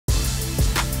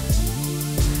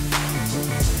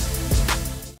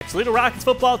Toledo Rockets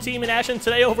football team in action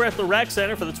today over at the Rec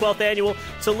Center for the 12th annual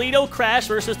Toledo Crash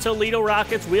versus Toledo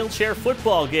Rockets wheelchair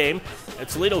football game. The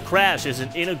Toledo Crash is an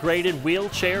integrated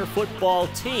wheelchair football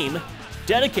team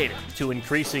dedicated to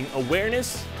increasing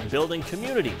awareness and building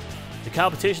community. The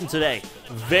competition today,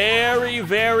 very,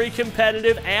 very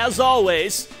competitive as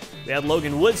always. We had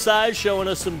Logan Woodside showing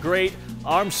us some great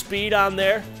arm speed on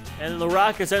there. And the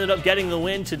Rockets ended up getting the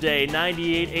win today,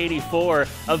 98-84,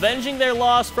 avenging their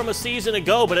loss from a season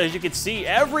ago. But as you can see,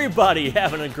 everybody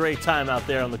having a great time out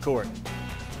there on the court.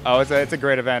 Oh, it's a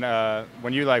great event.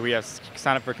 When we have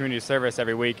sign up for community service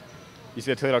every week. You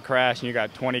see the Toledo Crash, and you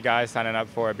got 20 guys signing up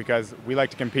for it because we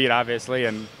like to compete, obviously,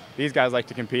 and these guys like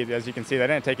to compete. As you can see, they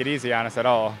didn't take it easy on us at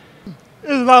all. It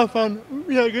was a lot of fun.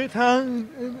 We had a good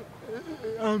time.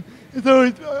 It's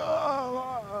always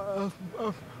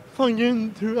fun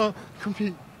game to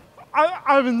compete.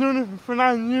 I've been doing it for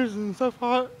 9 years, and so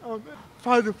far,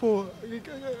 5-4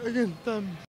 against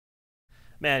them.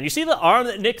 Man, you see the arm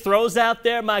that Nick throws out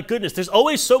there? My goodness, there's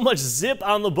always so much zip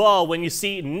on the ball when you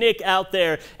see Nick out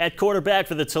there at quarterback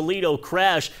for the Toledo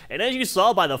Crash. And as you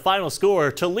saw by the final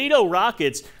score, Toledo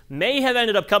Rockets may have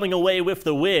ended up coming away with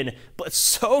the win, but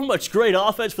so much great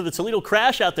offense for the Toledo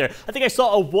Crash out there. I think I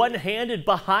saw a one-handed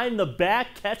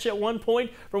behind-the-back catch at one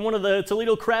point from one of the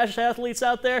Toledo Crash athletes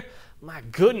out there. My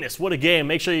goodness, what a game.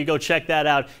 Make sure you go check that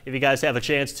out if you guys have a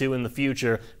chance to in the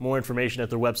future. More information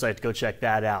at their website to go check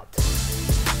that out.